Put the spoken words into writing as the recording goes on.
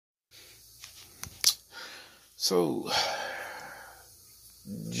So,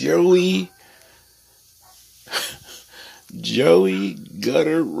 Joey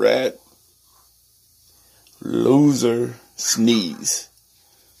Gutter Rat Loser Sneeze.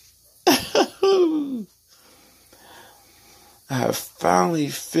 I have finally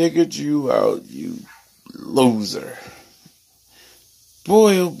figured you out, you loser.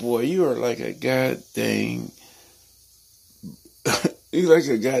 Boy, oh boy, you are like a goddamn, you're like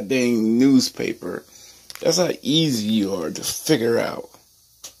a goddamn newspaper. That's how easy you are to figure out.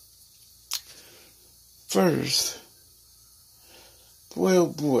 First, boy, oh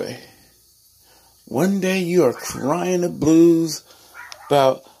boy, one day you are crying the blues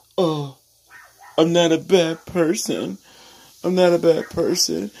about, oh, I'm not a bad person. I'm not a bad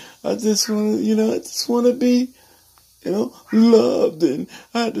person. I just want to, be, loved. And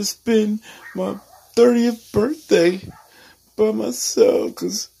I had to spend my 30th birthday by myself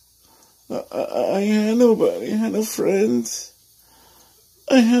because I ain't had nobody. I had no friends.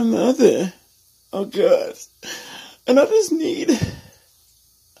 I had nothing. Oh, God. And I just need,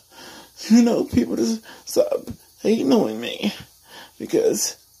 people to stop hating on me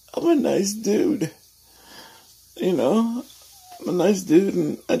because I'm a nice dude. I'm a nice dude,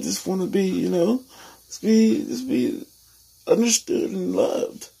 and I just want to be, just be understood and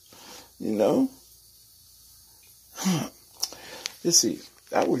loved, Let's see,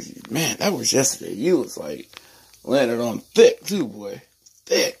 that was yesterday. You was like landed on thick too, boy.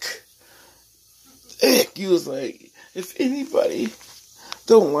 Thick. You was like, if anybody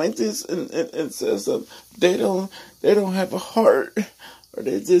don't like this and says something, they don't have a heart, or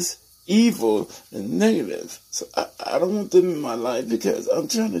they're just evil and negative. So I don't want them in my life because I'm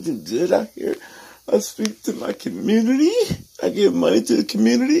trying to do good out here. I speak to my community. I give money to the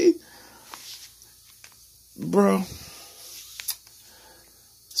community. Bro,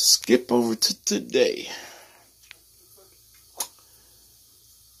 skip over to today.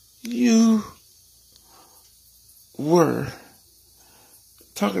 You were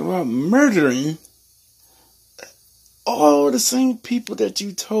talking about murdering all the same people that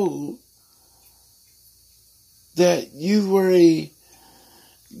you told that you were a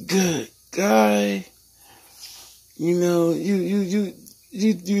good guy. You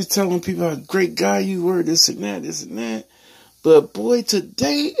telling people how great guy you were, this and that. But boy,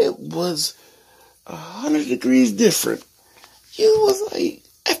 today it was 100 degrees different. You was like,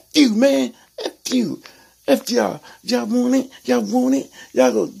 F you, man. F you. F y'all. Y'all want it? Y'all want it?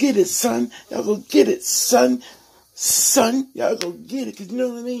 Y'all go get it, son. Y'all go get it, son. Son, y'all go get it. Cause you know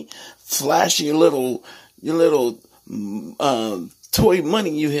what I mean? Flash your little toy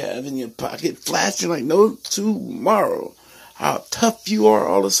money you have in your pocket. Flashing like no tomorrow. How tough you are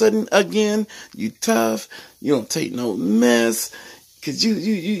all of a sudden again. You tough. You don't take no mess. Cause you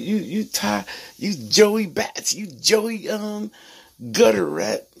Joey Bats. You Joey, Gutter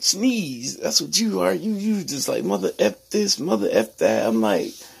Rat Sneeze. That's what you are. You just like mother F this, mother F that. I'm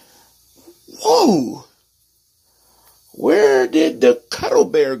like, whoa. Where did the Cuddle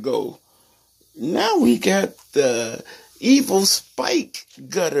Bear go? Now we got the evil Spike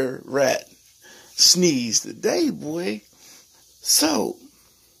Gutter Rat Sneeze today, boy. So,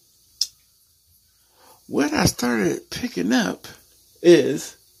 what I started picking up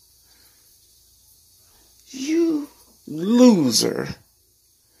is, you loser,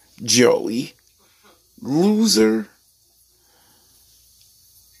 Joey. Loser.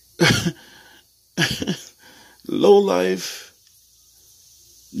 Low life.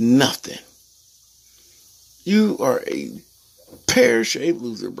 Nothing. You are a pear-shaped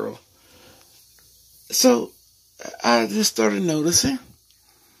loser, bro. So, I just started noticing,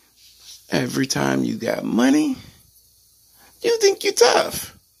 every time you got money, you think you're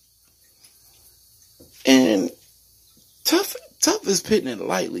tough. And tough is pitting it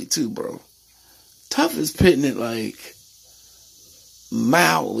lightly too, bro. Tough is pitting it like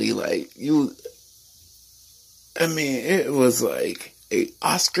mildly, like it was like a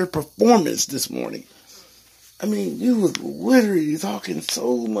Oscar performance this morning. You was literally talking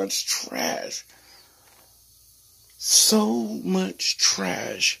so much trash. So much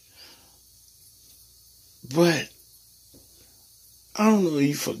trash. But I don't know if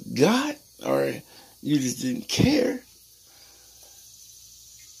you forgot or you just didn't care.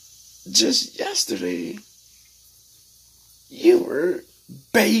 Just yesterday, you were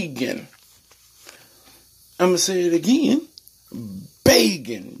begging. I'm going to say it again.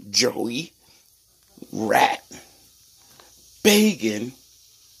 Begging, Joey Rat. Begging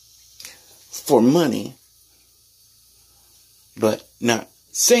for money, but not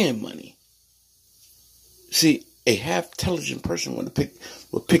saying money. See, a half-intelligent person would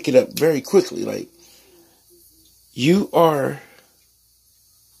pick it up very quickly. Like, You are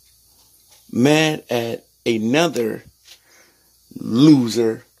mad at another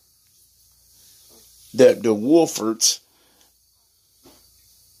loser, that the Wolfords,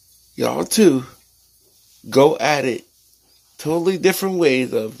 y'all too, go at it totally different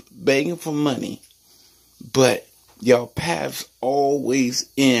ways of begging for money, but y'all paths always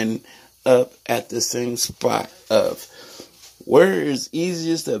end up at the same spot of where it's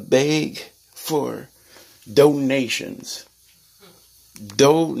easiest to beg for donations.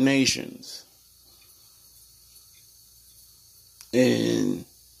 And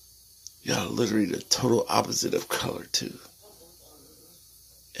y'all literally the total opposite of color too.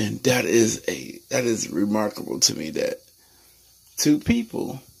 And that is remarkable to me, that two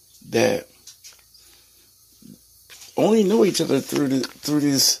people that only know each other through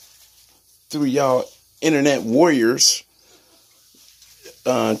y'all internet warriors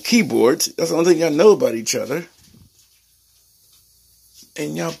keyboards. That's the only thing y'all know about each other.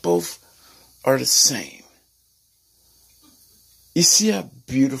 And y'all both are the same. You see how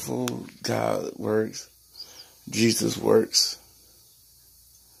beautiful God works? Jesus works.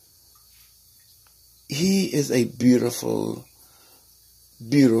 He is a beautiful,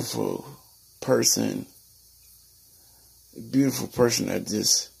 beautiful person. A beautiful person that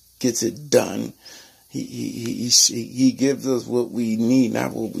just gets it done. He gives us what we need,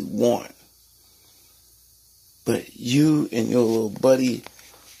 not what we want. But you and your little buddy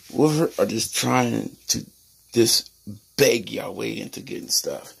Wolford are just trying to just beg y'all way into getting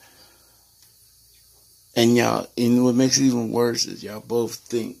stuff. And what makes it even worse is y'all both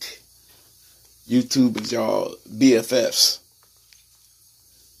think YouTube is y'all BFFs.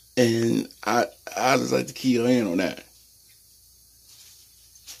 And I just like to key you in on that.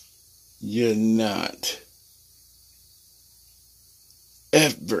 You're not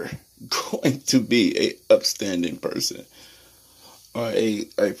ever going to be a upstanding person, or a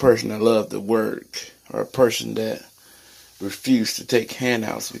person that loves to work, or a person that refuse to take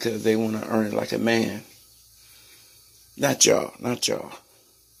handouts because they want to earn it like a man. Not y'all.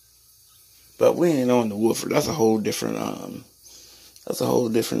 But we ain't on the Wolford. That's a whole different,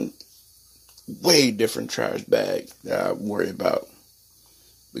 way different trash bag that I worry about.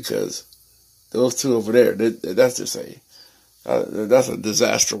 Because those two over there, that's just that's a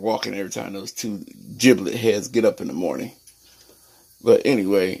disaster walking every time those two giblet heads get up in the morning. But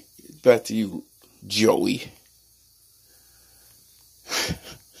anyway, back to you, Joey.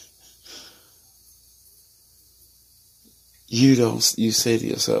 You say to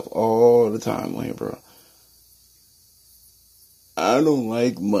yourself all the time, well, bro, I don't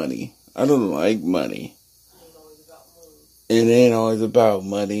like money. It ain't always about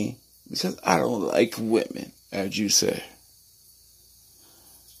money because I don't like women, as you say.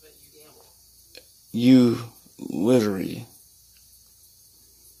 You literally,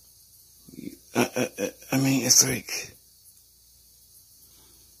 I mean, it's like,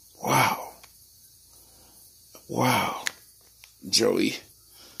 wow, Joey,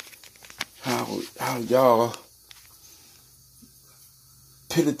 how y'all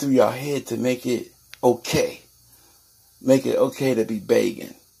put it through your head to make it okay. Make it okay to be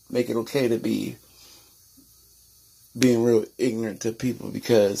begging. Make it okay to be being real ignorant to people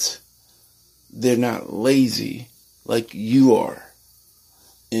because they're not lazy like you are.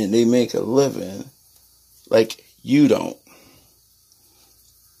 And they make a living like you don't.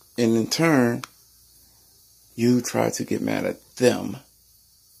 And in turn, you try to get mad at them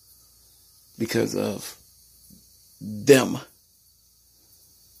because of them.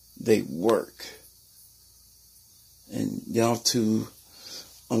 They work. And y'all two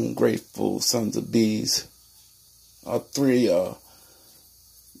ungrateful sons of bees, all three of y'all,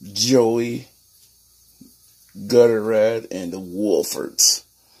 Joey, Gutter Rat, and the Wolfords.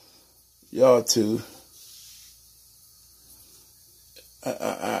 Y'all two,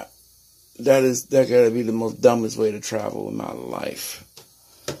 that gotta be the most dumbest way to travel in my life.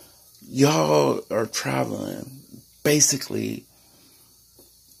 Y'all are traveling basically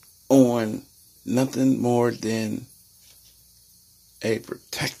on nothing more than a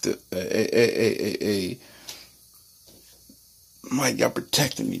protective, like y'all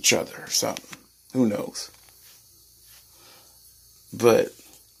protecting each other or something. Who knows? But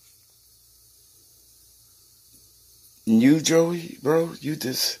you, Joey, bro, you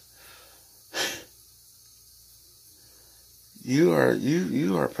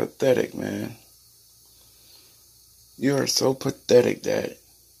are pathetic, man. You are so pathetic that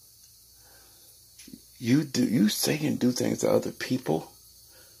you say and do things to other people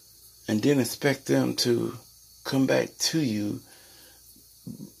and then expect them to come back to you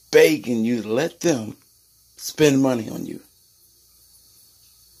begging you to let them spend money on you.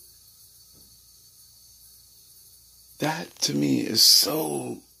 That to me is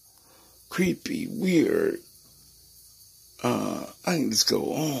so creepy, weird. I can just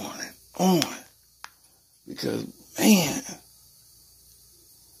go on and on. Because, man,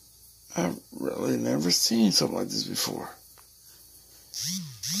 I've really never seen something like this before.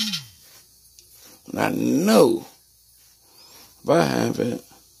 And I know if I haven't,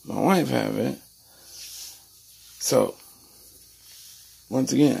 my wife haven't. So,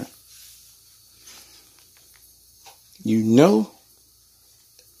 once again, you know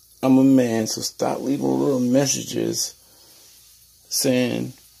I'm a man, so stop leaving little messages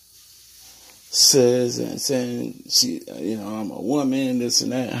saying sis and saying she, I'm a woman and this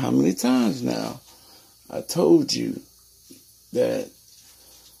and that. How many times now I told you that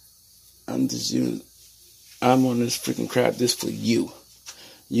I'm on this freaking crap just for you.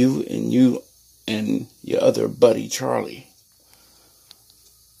 You and your other buddy Charlie.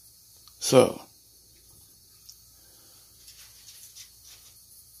 So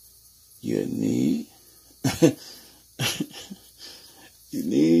you need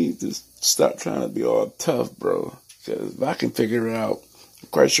to stop trying to be all tough, bro. Because if I can figure it out, I'm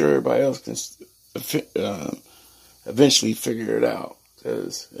quite sure everybody else can eventually figure it out.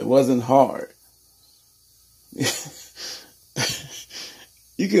 Because it wasn't hard.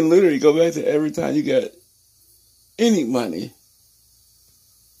 You can literally go back to every time you got any money.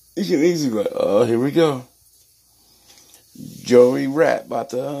 You can easily be like, oh, here we go. Joey Rat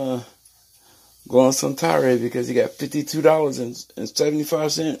about to go on some tirade because he got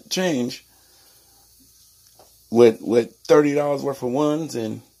 $52.75 change with $30 worth of ones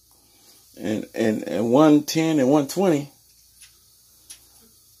and 110 and 120.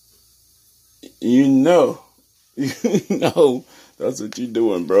 You know that's what you're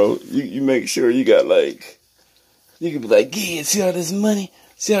doing, bro. You make sure you got you can be like, yeah, see all this money?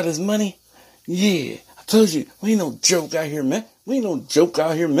 Yeah, I told you, we ain't no joke out here, man. We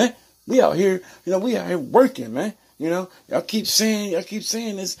out here, we out here working, man. Y'all keep saying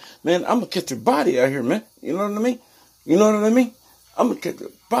this, man. I'm gonna catch your body out here, man. You know what I mean? I'm gonna catch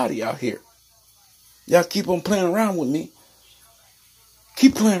your body out here. Y'all keep on playing around with me.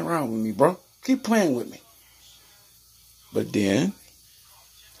 Keep playing around with me, bro. Keep playing with me. But then,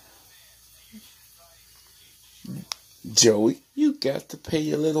 Joey, you got to pay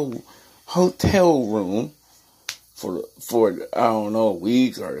your little hotel room for I don't know, a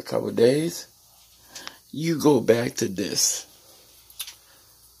week or a couple of days. You go back to this.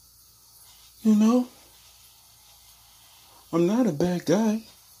 I'm not a bad guy.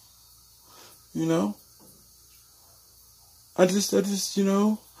 I just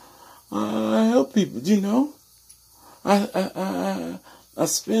I help people, I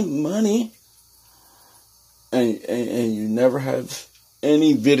spend money, and you never have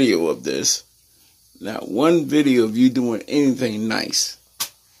any video of this. Not one video of you doing anything nice.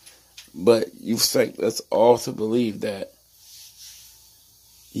 But you expect us all to believe that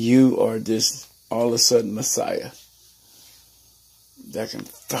you are this all of a sudden Messiah that can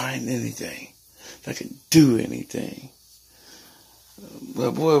find anything, that can do anything.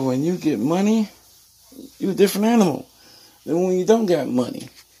 But boy, when you get money, you're a different animal than when you don't got money.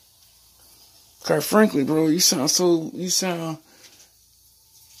 Quite frankly, bro, you sound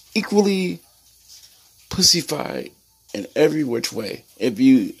equally pussified in every which way. If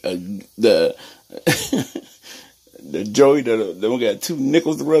you the Joey that don't got two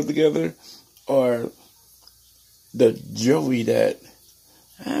nickels to rub together, or the Joey that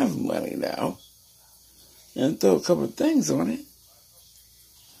have money now and throw a couple of things on it,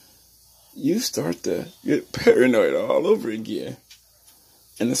 you start to get paranoid all over again.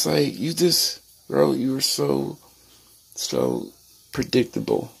 And it's like, you were so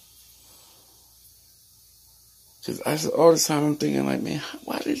predictable. Because all the time I'm thinking like, man,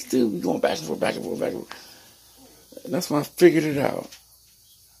 why this dude be going back and forth? And that's when I figured it out.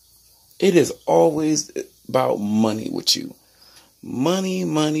 It is always about money with you. Money.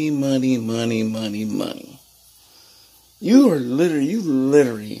 You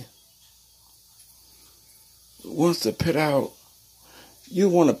literally wants to put out, you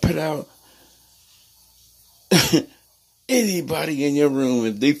want to put out anybody in your room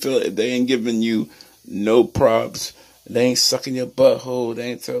if they ain't giving you no props, they ain't sucking your butthole,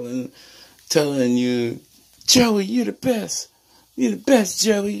 they ain't telling you, Joey, you the best. You the best,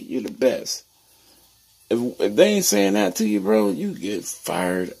 Joey. You the best. If they ain't saying that to you, bro, you get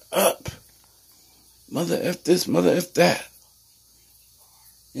fired up. Mother F this, mother F that.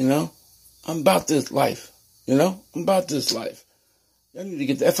 I'm about this life. I'm about this life. Y'all need to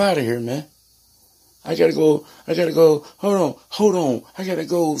get the F out of here, man. I gotta go, hold on. I gotta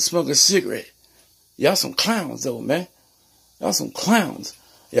go smoke a cigarette. Y'all some clowns though, man. Y'all some clowns.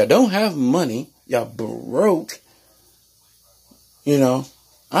 Y'all don't have money. Y'all broke. You know,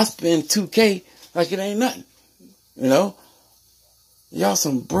 I spend $2K like it ain't nothing. You know, y'all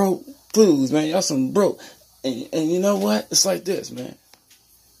some broke fools, man. Y'all some broke. And you know what? It's like this, man.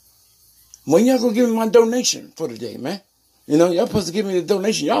 When y'all gonna give me my donation for the day, man? You know, y'all supposed to give me the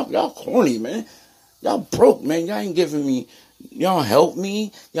donation. Y'all corny, man. Y'all broke, man. Y'all ain't giving me, y'all help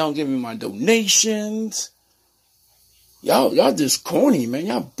me. Y'all don't give me my donations. Y'all just corny, man.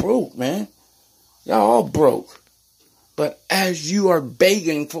 Y'all broke, man. Y'all all broke. But as you are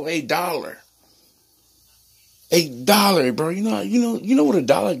begging for $1, $8, bro. You know what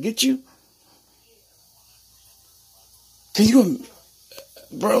 $1 gets you? Can you,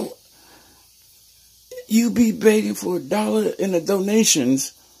 bro? You be begging for $1 in the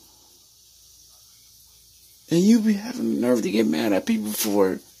donations, and you be having the nerve to get mad at people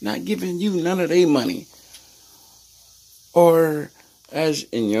for not giving you none of their money, or, as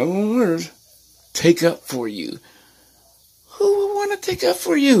in your own words, take up for you. Who would want to take up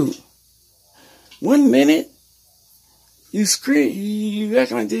for you? 1 minute, you scream, you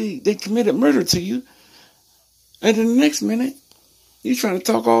act like they committed murder to you. And then the next minute, you trying to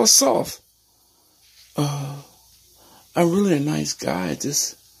talk all soft. I'm really a nice guy.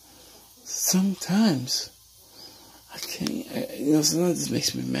 Just sometimes I can't, sometimes this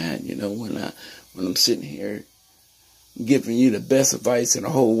makes me mad, when I'm sitting here giving you the best advice in the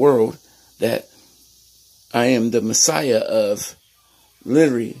whole world, that I am the Messiah of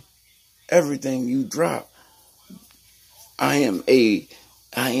literally everything you drop. I am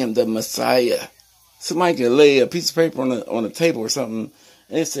the Messiah. Somebody could lay a piece of paper on a table or something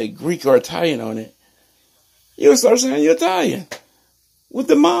and it say Greek or Italian on it. You'll start saying you're Italian with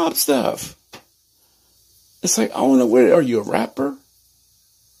the mob stuff. It's like, I don't know, are you a rapper?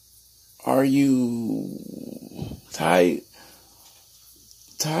 Are you tied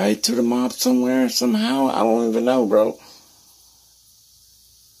to the mob somewhere, somehow? I don't even know, bro.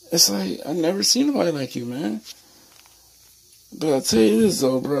 It's like, I've never seen nobody like you, man. But I'll tell you this,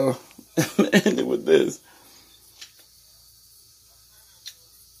 though, bro. I'm gonna end it with this.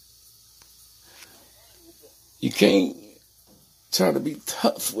 You can't try to be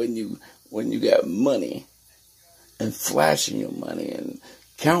tough when you got money and flashing your money and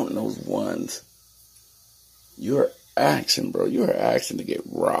counting those ones. You're asking, bro. You're asking to get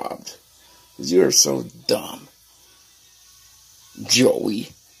robbed. Because you're so dumb. Joey.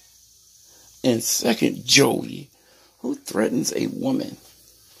 And second, Joey, who threatens a woman?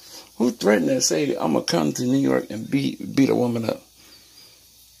 Who threatened to say, I'm going to come to New York and beat a woman up?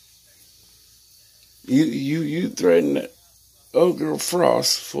 You threatened old girl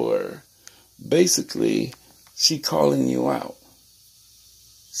Frost for basically she calling you out.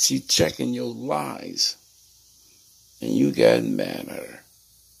 She checking your lies. And you got mad at her.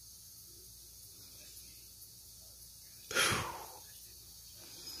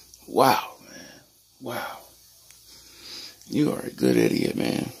 Wow, man. Wow. You are a good idiot,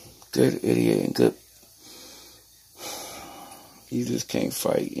 man. Good idiot and good. You just can't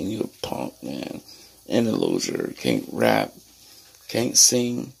fight and you're a punk, man. And a loser. Can't rap. Can't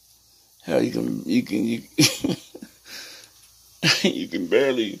sing. Hell, you can you can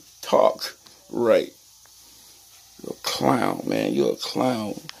barely talk right. You're a clown, man. You're a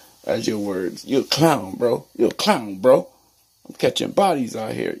clown. That's your words. You're a clown, bro. You're a clown, bro. I'm catching bodies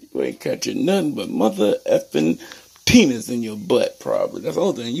out here. You ain't catching nothing but mother effing penis in your butt, probably. That's the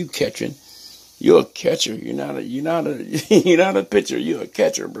only thing you catching. You're a catcher. You're not a pitcher. You're a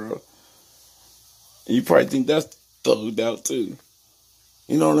catcher, bro. And you probably think that's thugged out too.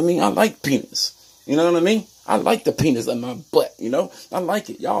 You know what I mean? I like penis. You know what I mean? I like the penis in my butt, I like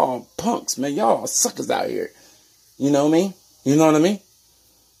it. Y'all punks, man. Y'all suckers out here. You know what I mean? You know what I mean?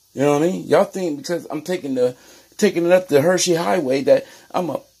 You know what I mean? Y'all think because I'm taking it up the Hershey Highway that I'm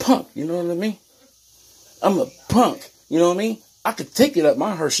a punk. You know what I mean? I'm a punk. You know what I mean? I could take it up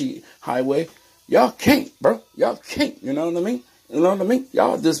my Hershey Highway. Y'all can't, bro. Y'all can't. You know what I mean? You know what I mean?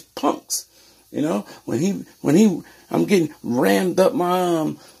 Y'all just punks. When I'm getting rammed up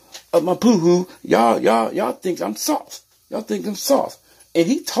my poo-hoo, y'all think I'm soft. Y'all think I'm soft. And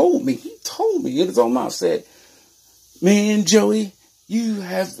he told me in his own mouth, said, man, Joey, you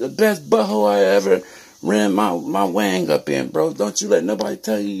have the best butthole I ever ran my wang up in, bro. Don't you let nobody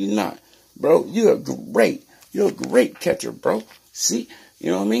tell you you're not. Bro, you're a great catcher, bro. See?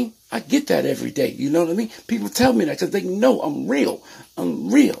 You know what I mean? I get that every day. You know what I mean? People tell me that because they know I'm real. I'm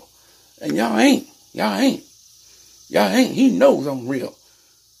real. And y'all ain't. He knows I'm real.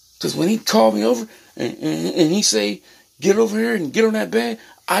 Because when he called me over and he say, get over here and get on that bed,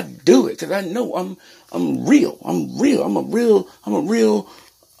 I do it. Because I know I'm real. I'm real. I'm a real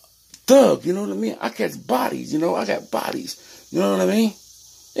thug. You know what I mean? I catch bodies. You know, I got bodies. You know what I mean?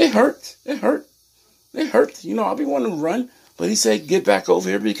 It hurts. It hurt. It hurts. You know, I'll be wanting to run. But he said, get back over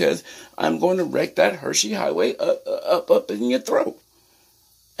here because I'm going to wreck that Hershey Highway up in your throat.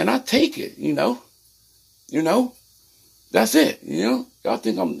 And I take it, you know. You know? That's it, you know? Y'all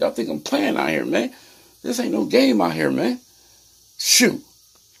think I'm playing out here, man. This ain't no game out here, man. Shoot.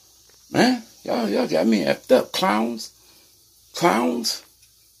 Man, y'all got me effed up. Clowns. Clowns.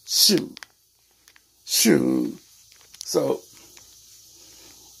 Shoot. So,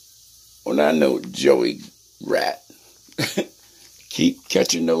 on that note, Joey Rat, keep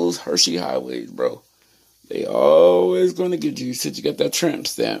catching those Hershey Highways, bro. They always gonna get you since you got that tramp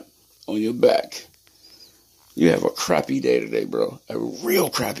stamp on your back. You have a crappy day today, bro. A real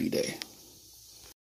crappy day.